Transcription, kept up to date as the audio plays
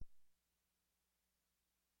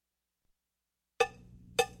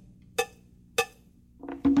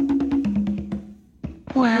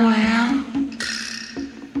Well,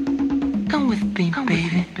 come with me,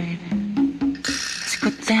 baby. Let's go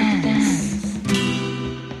dance.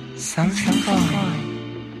 Something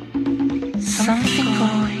going. Something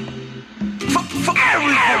going. For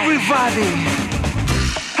everybody.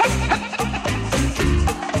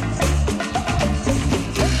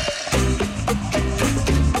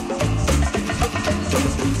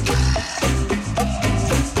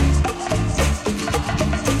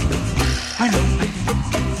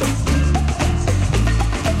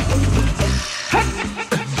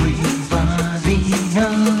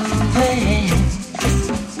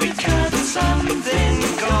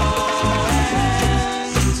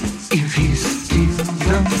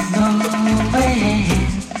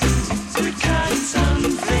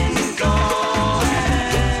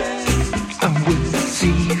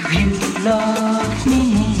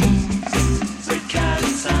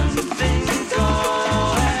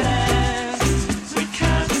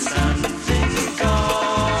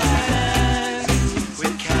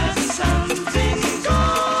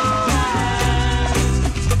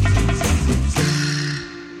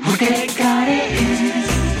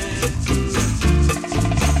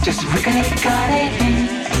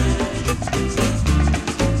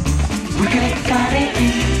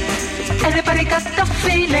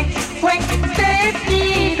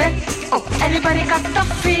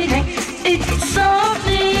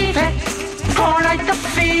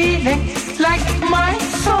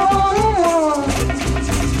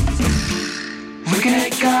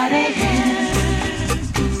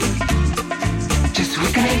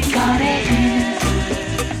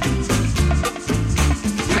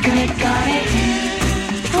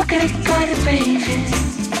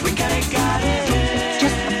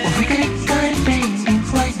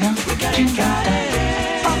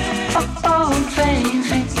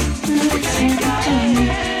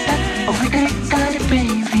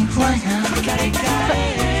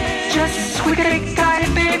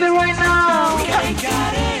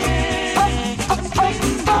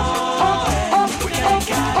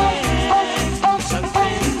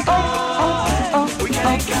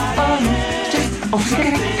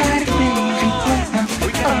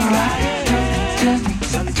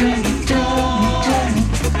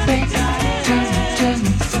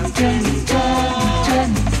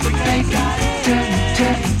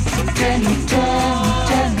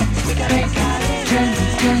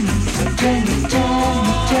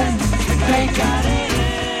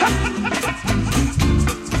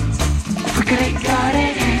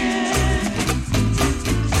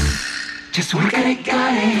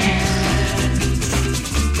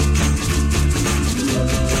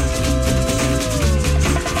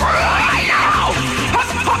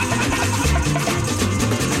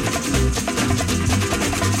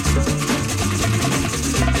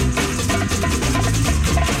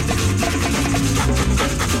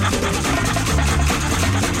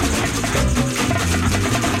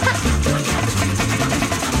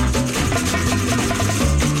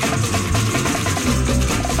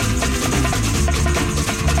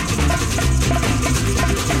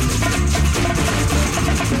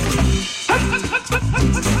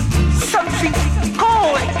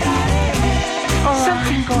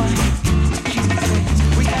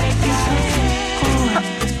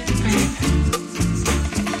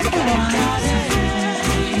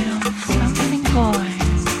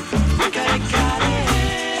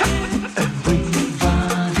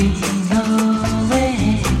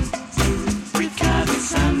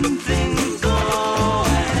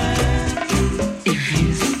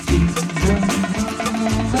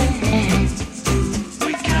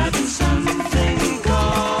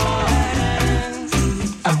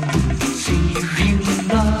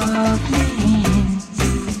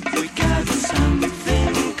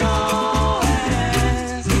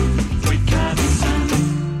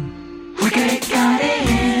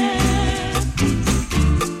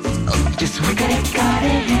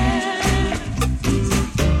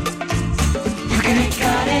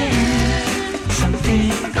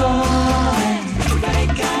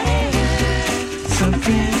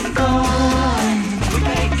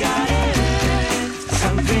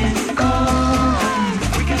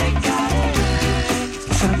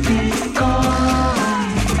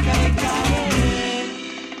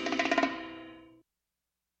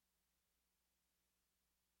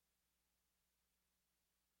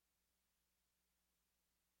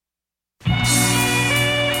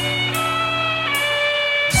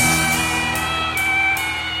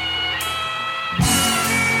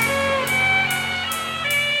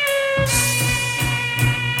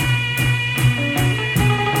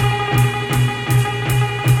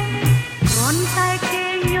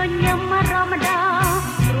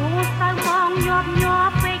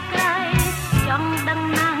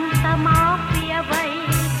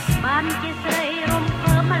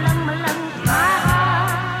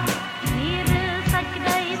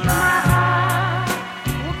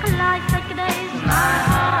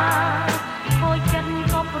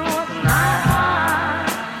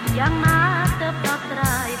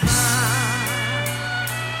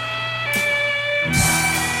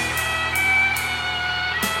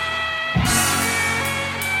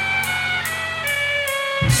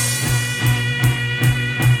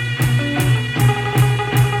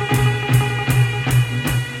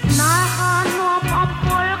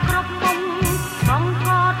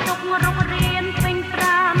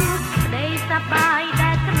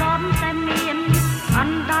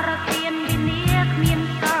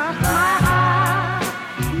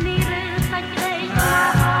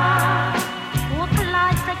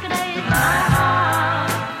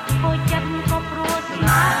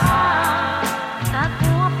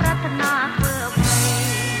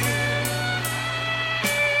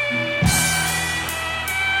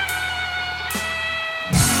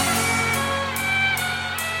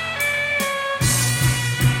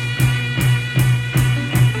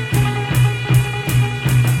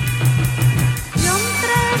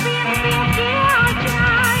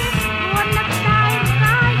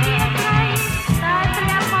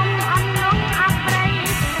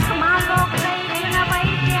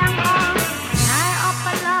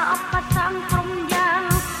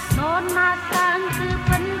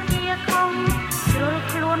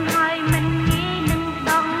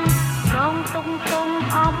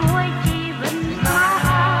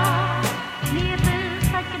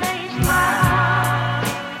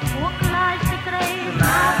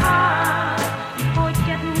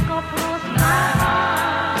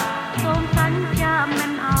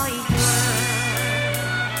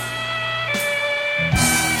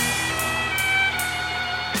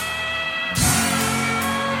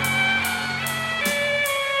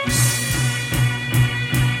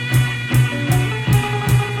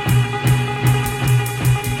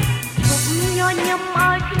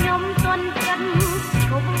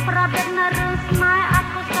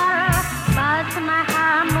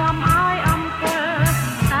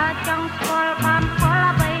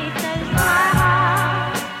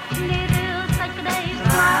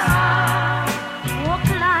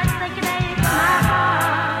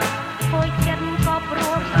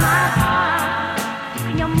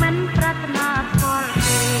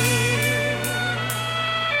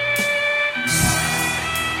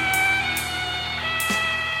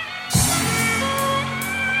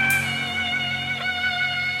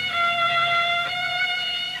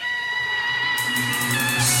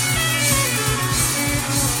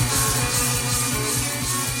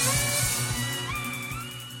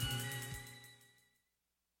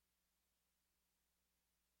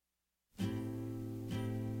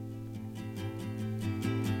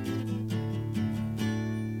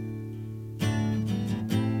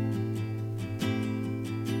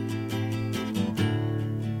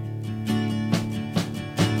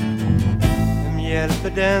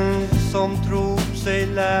 hjälper den som tror sig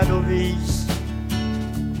lärd och vis.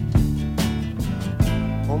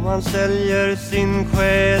 Om man säljer sin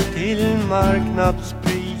själ till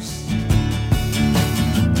marknadspris.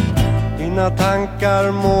 Dina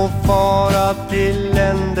tankar må fara till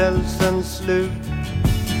ändelsens slut.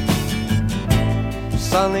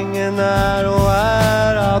 Sanningen är och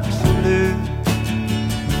är absolut.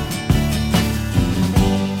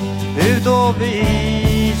 Ut och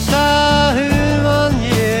visa hur man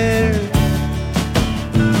ger.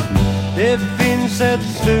 Det finns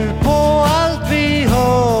ett slut på allt vi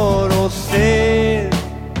hör och ser.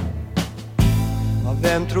 Av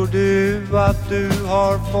vem tror du att du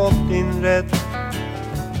har fått din rätt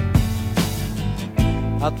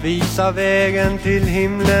att visa vägen till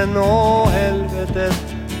himlen och helvetet?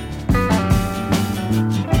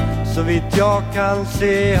 Så vitt jag kan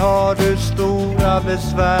se har du stora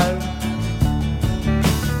besvär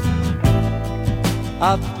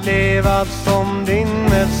att leva som din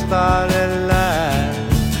mästare lär.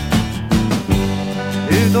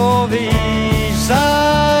 Ut och visa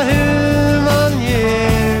hur man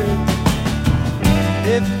ger.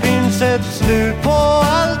 Det finns ett slut på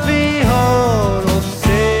allt vi hör och ser.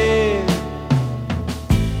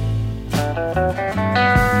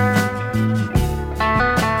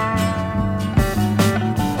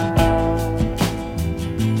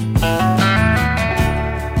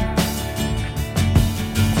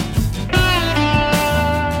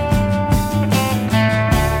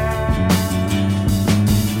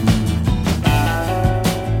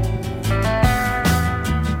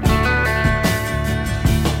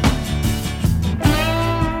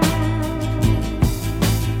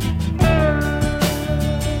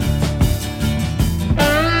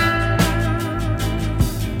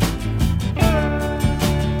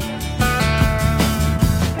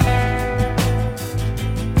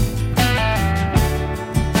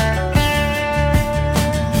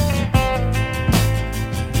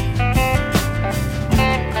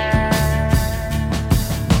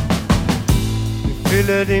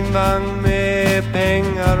 Fyller din vagn med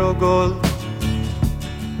pengar och guld.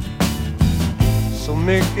 Så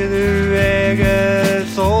mycket du äger,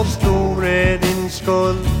 så stor är din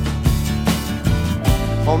skuld.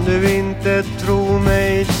 Om du inte tror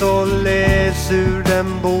mig så läs ur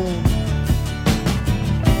den bok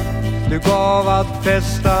du gav att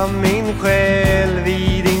fästa min själ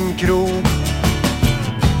vid din krok.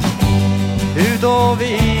 Ut och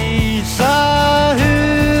visa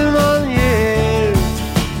hur man ger.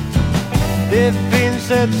 Det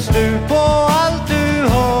finns ett slut på allt du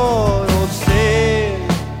hör och ser.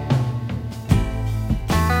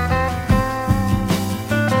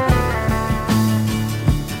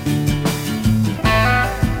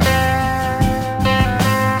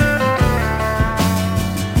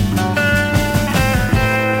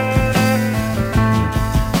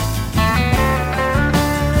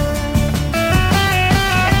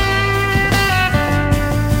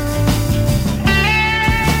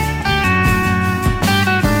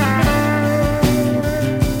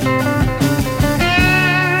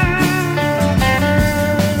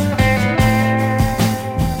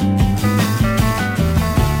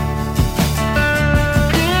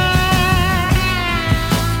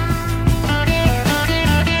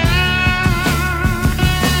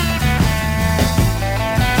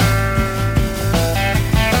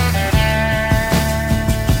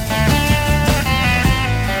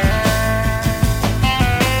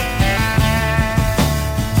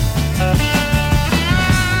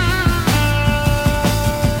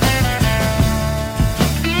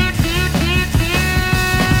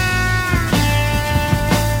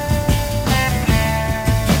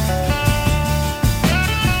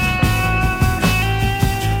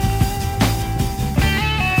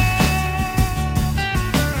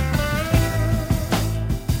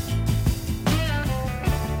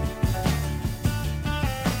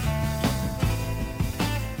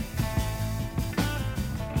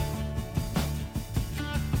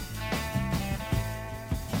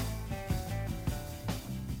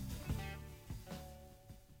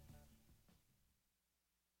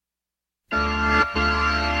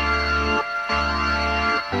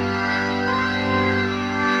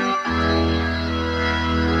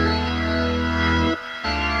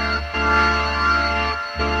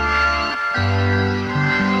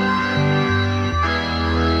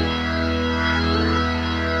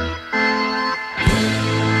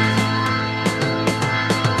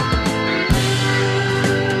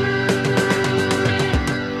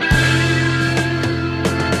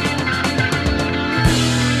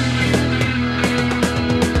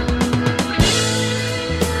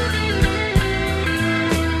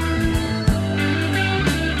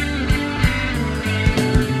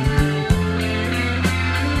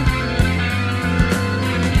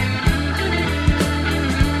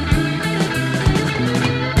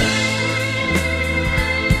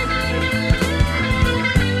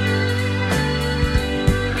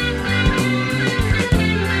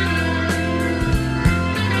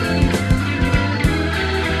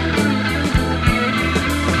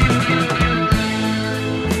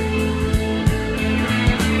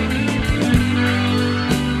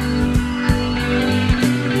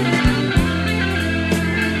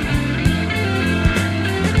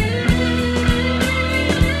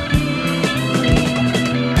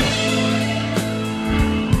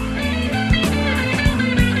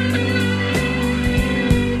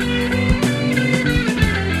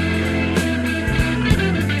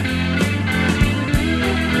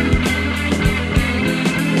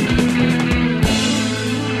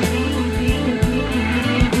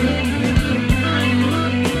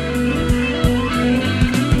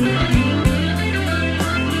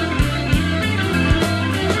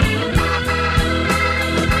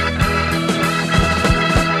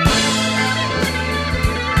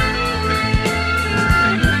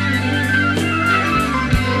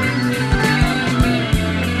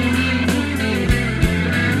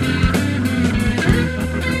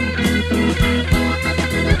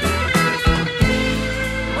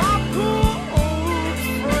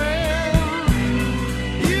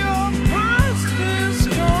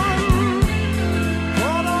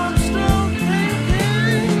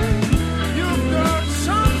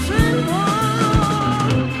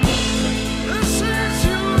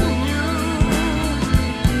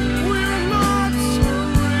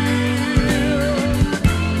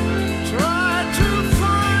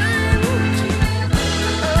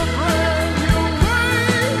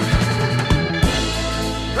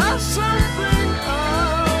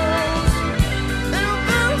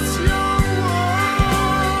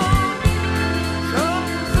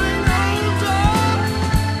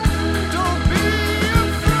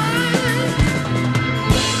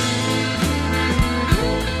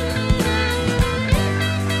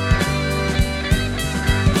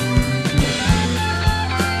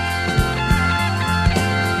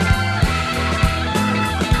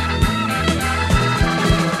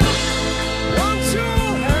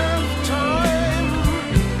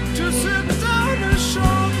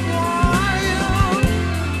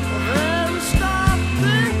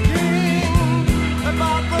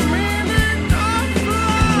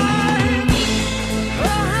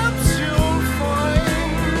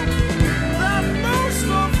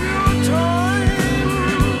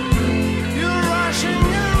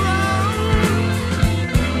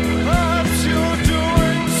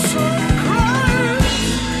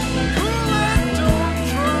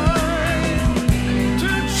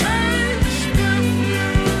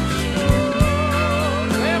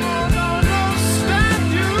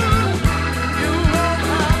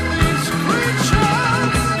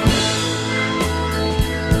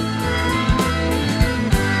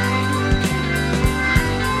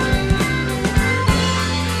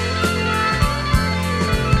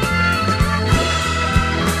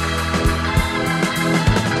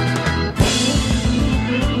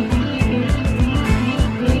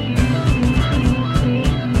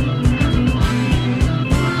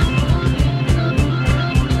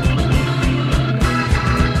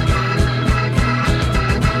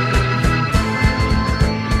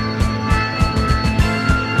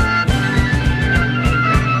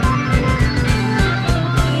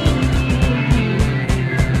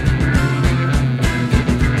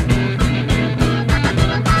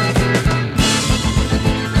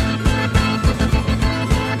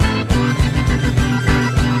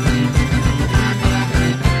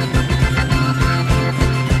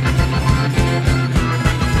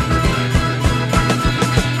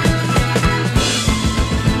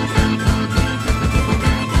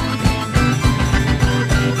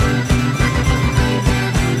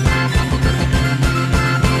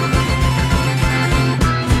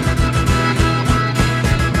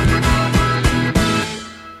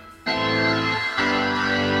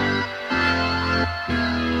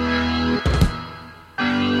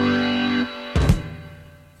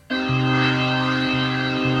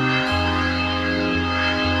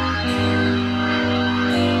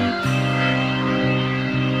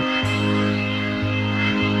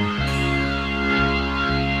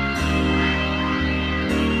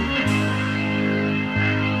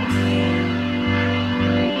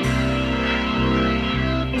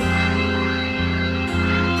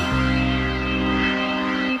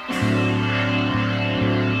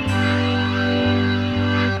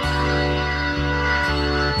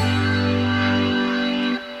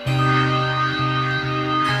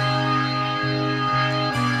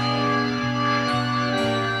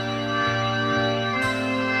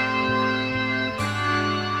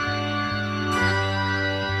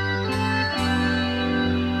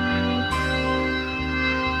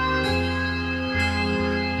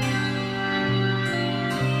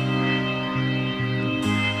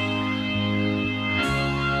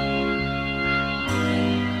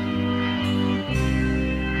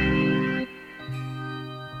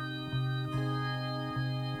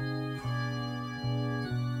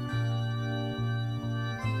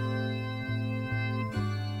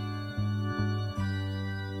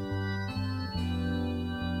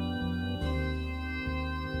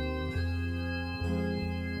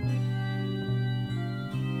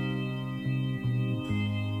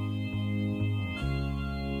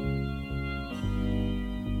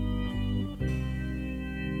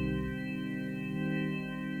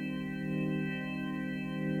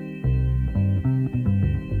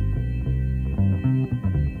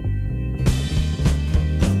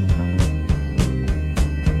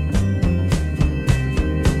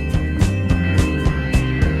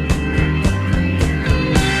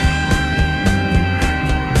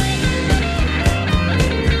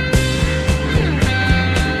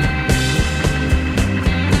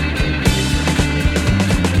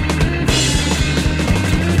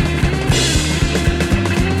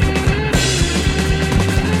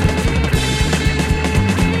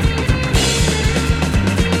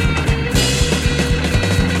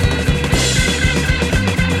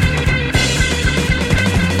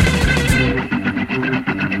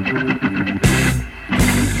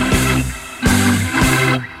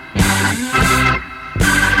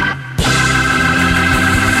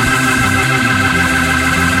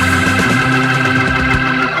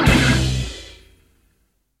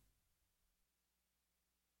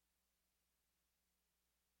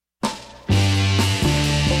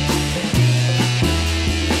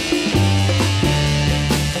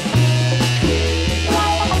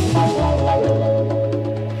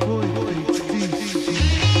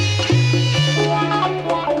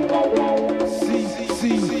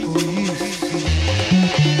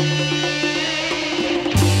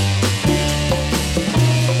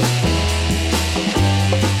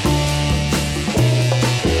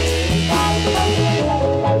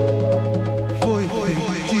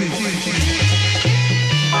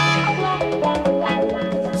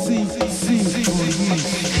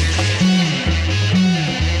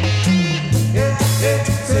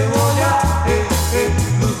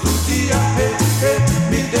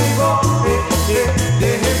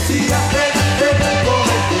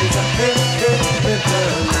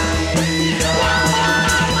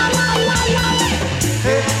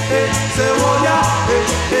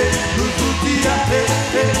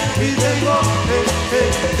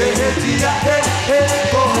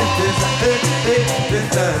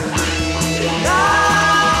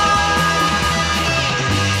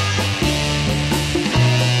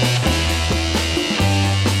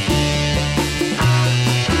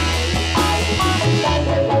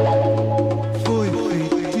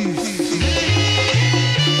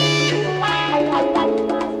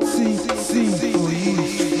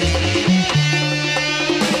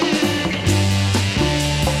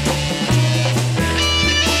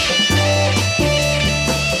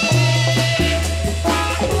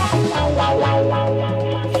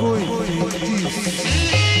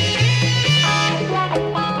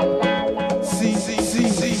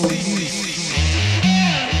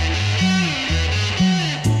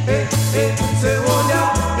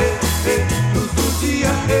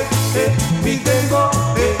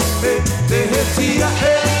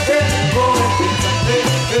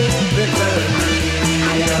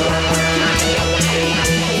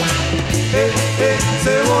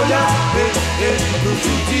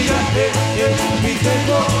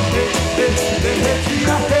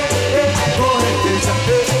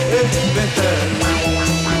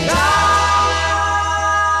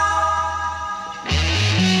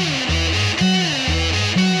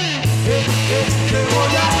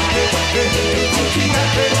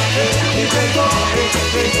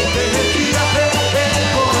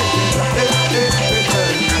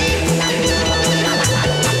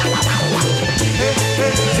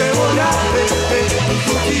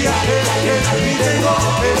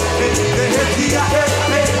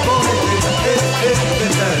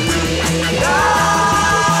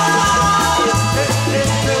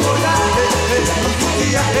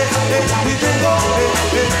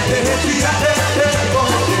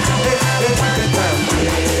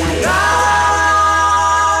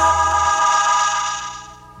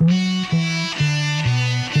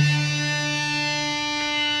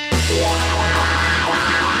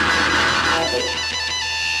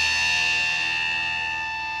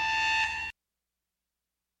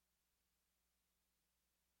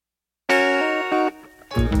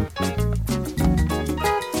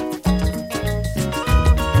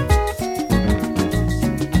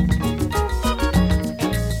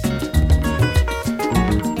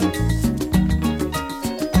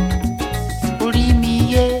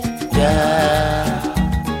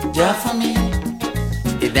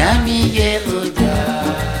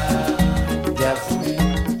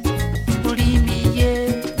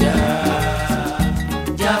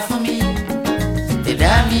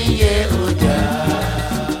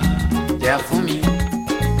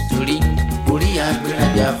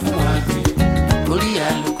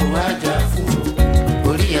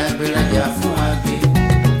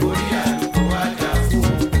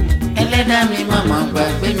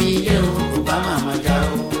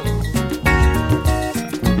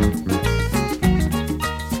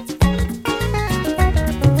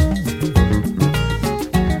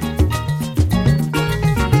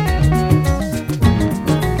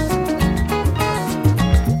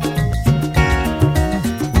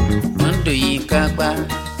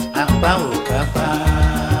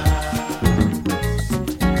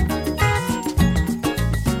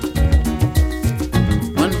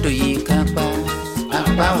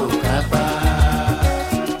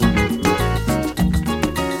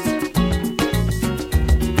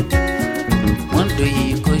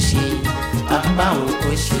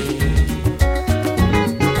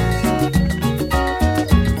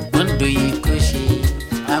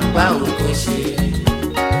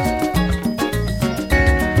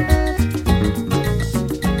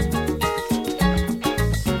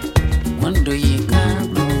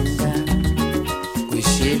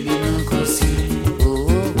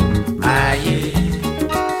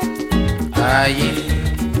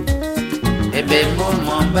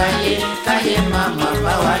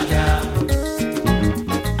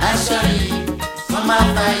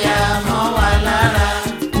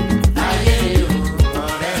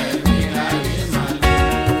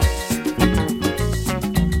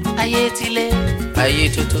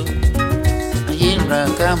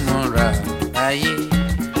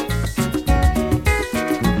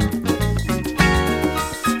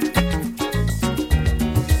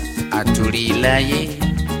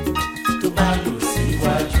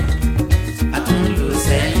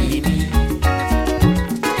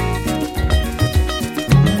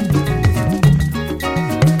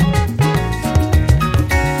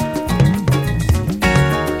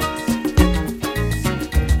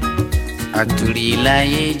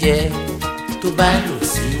 Àtúríláyé jẹ́ tó bá lò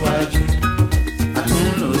síwájú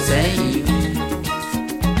àtúnlò sẹ́yìn ni.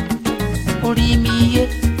 Orí mi yé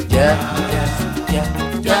já já já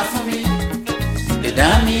já fún mi, ẹ̀dá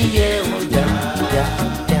mi yé o já já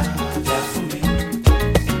já já fún mi.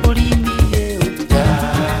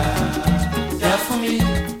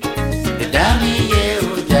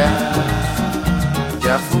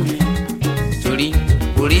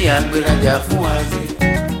 agbérajà fún àgbẹ̀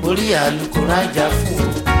orí àlùkò rájà fún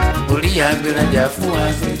o orí agbérajà fún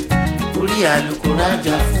àgbẹ̀ orí àlùkò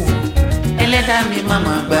rájà fún o ẹlẹ́dàá mi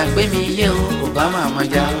màmá gbàgbé mi yé o kò bá màmá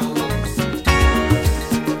já o.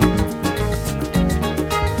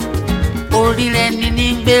 orí rẹ ní ní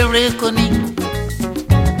gbére kò ní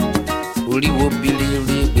orí wo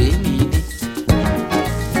bilere gbé mi dé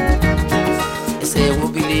ẹsẹ̀ wo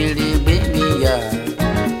bilere gbé mi yá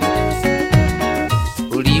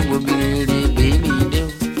orí wo bilere gbé mi dé o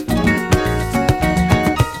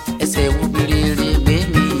ẹsẹ̀ wo bilere gbé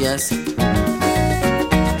mi yá sí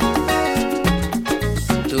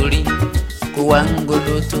torí kó wá ń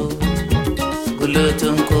goloto goloto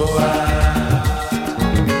ń kó wá.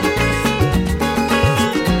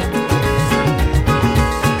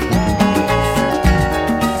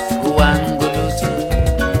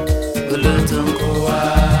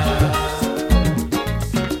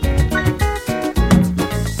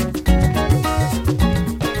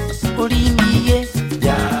 Orí mi yé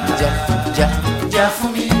jà jà jà jà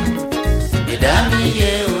fún mi ẹ̀dá mi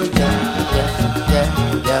yé o jà jà jà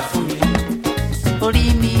jà fún mi orí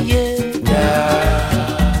mi yé jà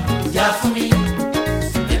jà fún mi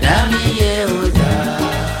ẹ̀dá mi yé o jà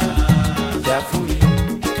jà fún mi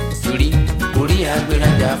torí orí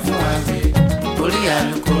agbérajà fún àgbẹ̀ orí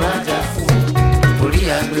àlùkò rájà fún o orí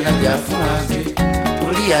agbérajà fún àgbẹ̀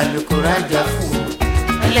orí àlùkò rájà fún o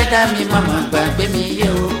ẹlẹ́dàá mi màmá gbàgbé mi yé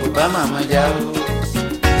o kò bá màmá já o.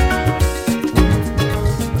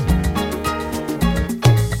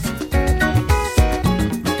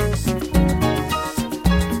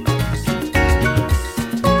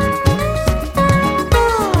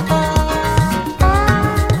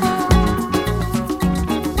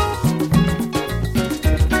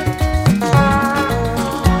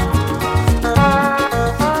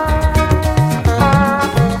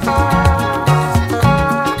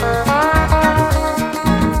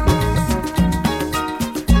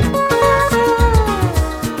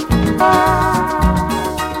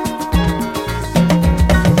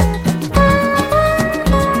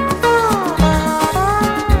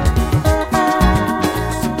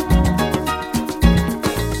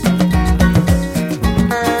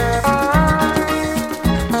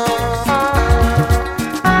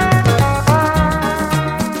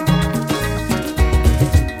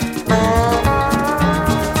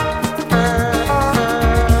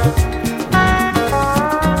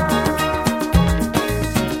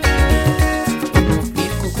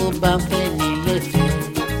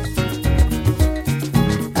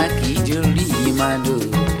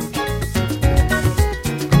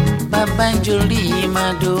 Banjori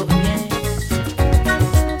mado yẹn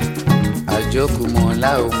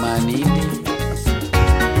àjọkùmọ̀lá ò máa nílé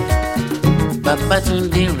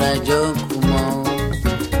Babátúndé ràjọkùmọ̀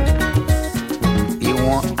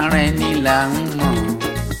ìwọ̀n ara ẹni là ń mọ̀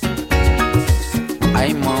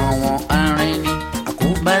àìmọ̀ wọn ara ẹni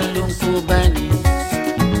àkóbá ló ń kó bá ní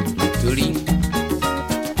torí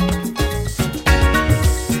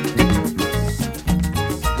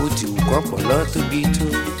bó ti wù kọ́pọ̀ lọ́tóbi tó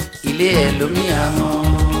ilé ẹ̀ lómi àwọn.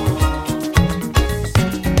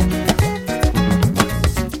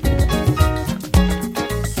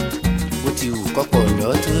 bó ti wù kọ́pọ̀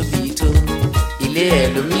lọ́tóbi tó ilé ẹ̀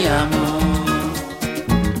lómi àwọn.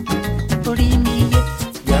 orí mi yé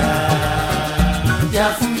jà jà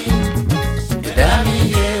fún mi ẹ̀dá mi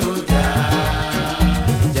yé o jà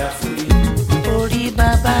jà fún mi. orí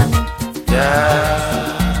bàbá mi jà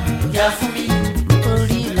jà fún mi.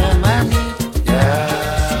 orí màmá mi jà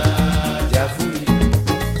jà fún mi.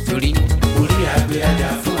 torí orí agbérajà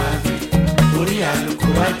fún àgbẹ̀ orí àlùkò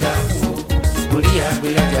rájà fún o orí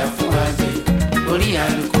agbérajà fún àgbẹ̀ orí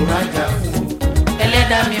àlùkò rájà fún o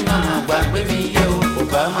ẹlẹ́dàá mi màmá gbàgbé mi yé o kò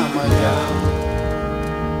bá màmá jà o.